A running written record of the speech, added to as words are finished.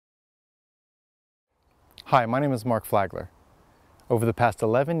Hi, my name is Mark Flagler. Over the past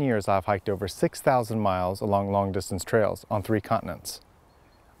 11 years, I've hiked over 6,000 miles along long-distance trails on 3 continents.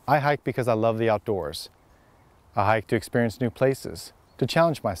 I hike because I love the outdoors. I hike to experience new places, to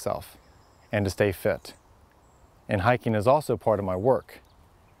challenge myself, and to stay fit. And hiking is also part of my work.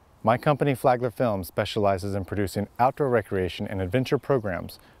 My company, Flagler Films, specializes in producing outdoor recreation and adventure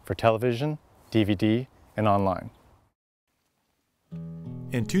programs for television, DVD, and online.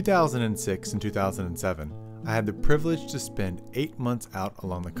 In 2006 and 2007, I had the privilege to spend 8 months out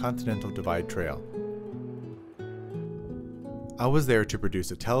along the Continental Divide Trail. I was there to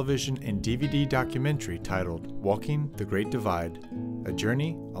produce a television and DVD documentary titled Walking the Great Divide, a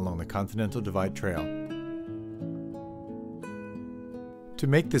journey along the Continental Divide Trail. To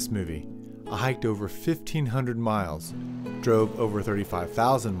make this movie, I hiked over 1,500 miles, drove over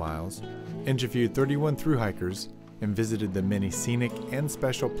 35,000 miles, interviewed 31 thru-hikers, and visited the many scenic and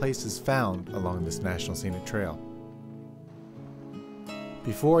special places found along this National Scenic Trail.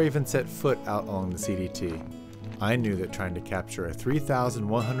 Before I even set foot out along the CDT, I knew that trying to capture a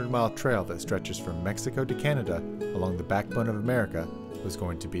 3,100-mile trail that stretches from Mexico to Canada along the backbone of America was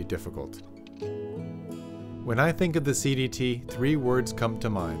going to be difficult. When I think of the CDT, 3 words come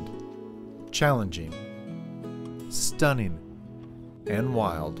to mind: challenging, stunning, and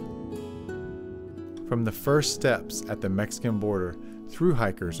wild. From the first steps at the Mexican border,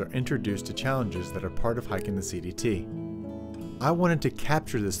 thru-hikers are introduced to challenges that are part of hiking the CDT. I wanted to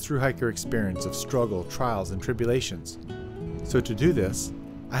capture this thru-hiker experience of struggle, trials, and tribulations. So to do this,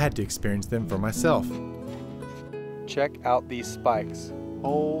 I had to experience them for myself. Check out these spikes.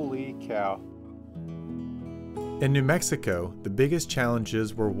 Holy cow. In New Mexico, the biggest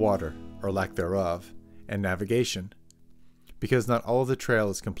challenges were water, or lack thereof, and navigation, because not all of the trail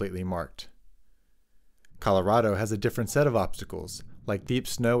is completely marked. Colorado has a different set of obstacles, like deep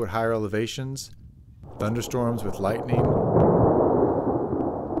snow at higher elevations, thunderstorms with lightning,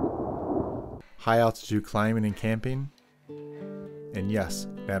 high altitude climbing and camping, and yes,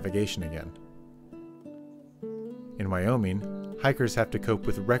 navigation again. In Wyoming, hikers have to cope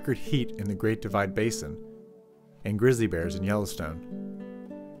with record heat in the Great Divide Basin and grizzly bears in Yellowstone.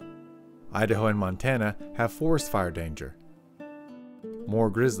 Idaho and Montana have forest fire danger, more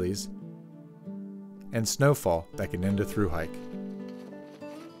grizzlies, and snowfall that can end a thru-hike.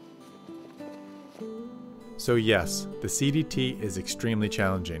 So yes, the CDT is extremely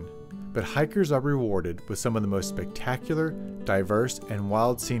challenging, but hikers are rewarded with some of the most spectacular, diverse, and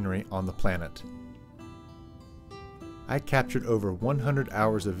wild scenery on the planet. I captured over 100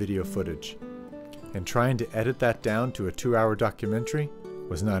 hours of video footage, and trying to edit that down to a 2-hour documentary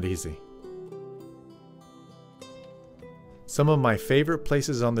was not easy. Some of my favorite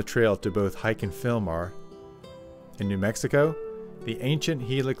places on the trail to both hike and film are, in New Mexico, the ancient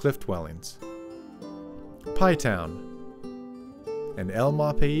Gila cliff dwellings, Pie Town, and El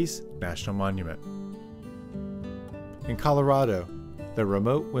Malpais National Monument. In Colorado, the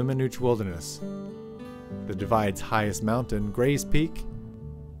remote Weminuche Wilderness, the Divide's highest mountain, Gray's Peak,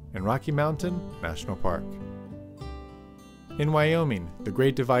 and Rocky Mountain National Park. In Wyoming, the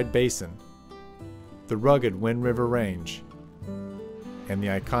Great Divide Basin, the rugged Wind River Range, and the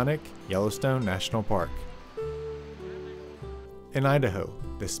iconic Yellowstone National Park. In Idaho,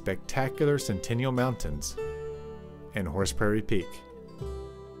 the spectacular Centennial Mountains and Horse Prairie Peak.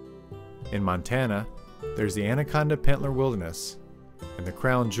 In Montana, there's the Anaconda Pentler Wilderness, and the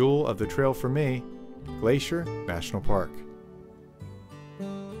crown jewel of the trail for me, Glacier National Park.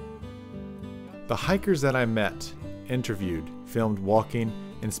 The hikers that I met, interviewed, filmed walking,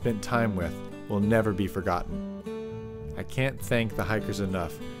 and spent time with will never be forgotten. I can't thank the hikers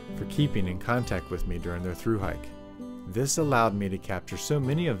enough for keeping in contact with me during their thru-hike. This allowed me to capture so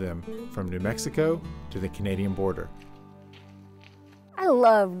many of them from New Mexico to the Canadian border. I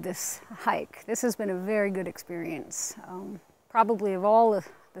loved this hike. This has been a very good experience. Probably of all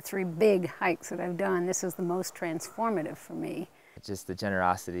the 3 big hikes that I've done, this is the most transformative for me. Just the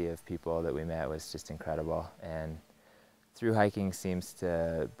generosity of people that we met was just incredible, and thru-hiking seems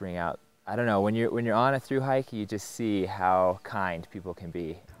to bring out, I don't know, when you're on a thru-hike, you just see how kind people can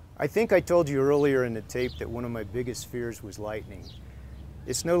be. I think I told you earlier in the tape that one of my biggest fears was lightning.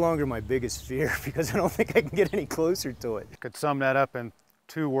 It's no longer my biggest fear because I don't think I can get any closer to it. Could sum that up in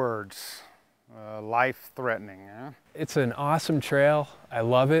 2 words, life-threatening. Yeah? It's an awesome trail. I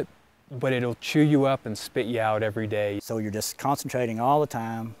love it, but it'll chew you up and spit you out every day. So you're just concentrating all the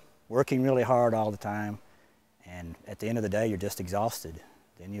time, working really hard all the time, and at the end of the day, you're just exhausted.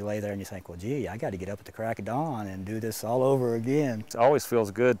 Then you lay there and you think, well, gee, I got to get up at the crack of dawn and do this all over again. It always feels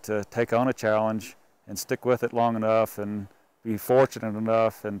good to take on a challenge and stick with it long enough and be fortunate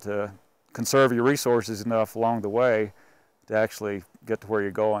enough and to conserve your resources enough along the way to actually get to where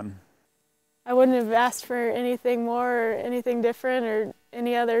you're going. I wouldn't have asked for anything more or anything different or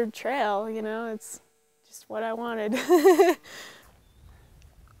any other trail, you know, it's just what I wanted.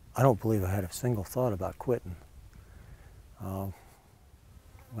 I don't believe I had a single thought about quitting.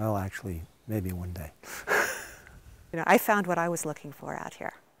 Well, actually, maybe one day. You know, I found what I was looking for out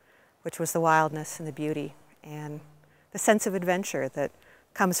here, which was the wildness and the beauty and the sense of adventure that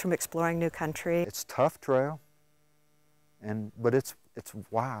comes from exploring new country. It's a tough trail, but it's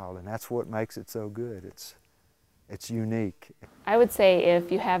wild, and that's what makes it so good. It's unique. I would say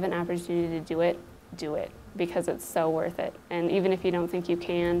if you have an opportunity to do it, because it's so worth it. And even if you don't think you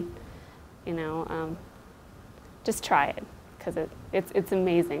can, you know, just try it, because it's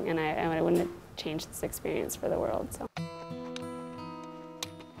amazing, and I wouldn't change this experience for the world. So.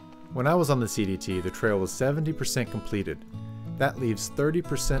 When I was on the CDT, the trail was 70% completed. That leaves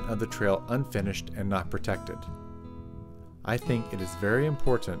 30% of the trail unfinished and not protected. I think it is very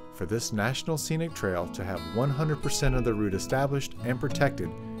important for this National Scenic Trail to have 100% of the route established and protected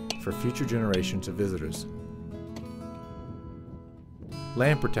for future generations of visitors.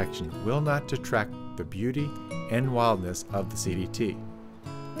 Land protection will not detract the beauty and wildness of the CDT,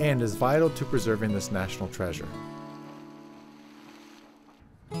 and is vital to preserving this national treasure.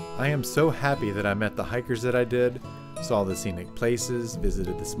 I am so happy that I met the hikers that I did, saw the scenic places,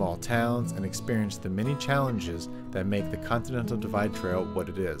 visited the small towns, and experienced the many challenges that make the Continental Divide Trail what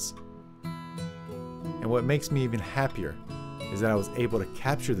it is. And what makes me even happier is that I was able to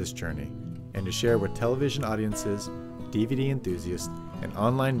capture this journey and to share with television audiences, DVD enthusiasts, and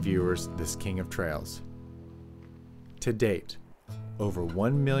online viewers this king of trails. To date, over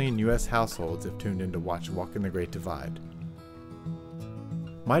 1 million US households have tuned in to watch Walking the Great Divide.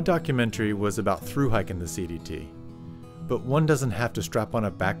 My documentary was about thru-hiking the CDT, but one doesn't have to strap on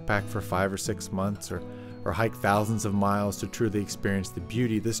a backpack for 5 or 6 months or hike thousands of miles to truly experience the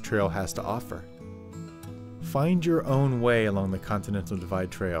beauty this trail has to offer. Find your own way along the Continental Divide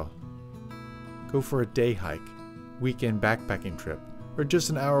Trail. Go for a day hike, weekend backpacking trip, or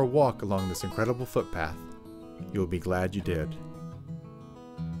just an hour walk along this incredible footpath. You'll be glad you did.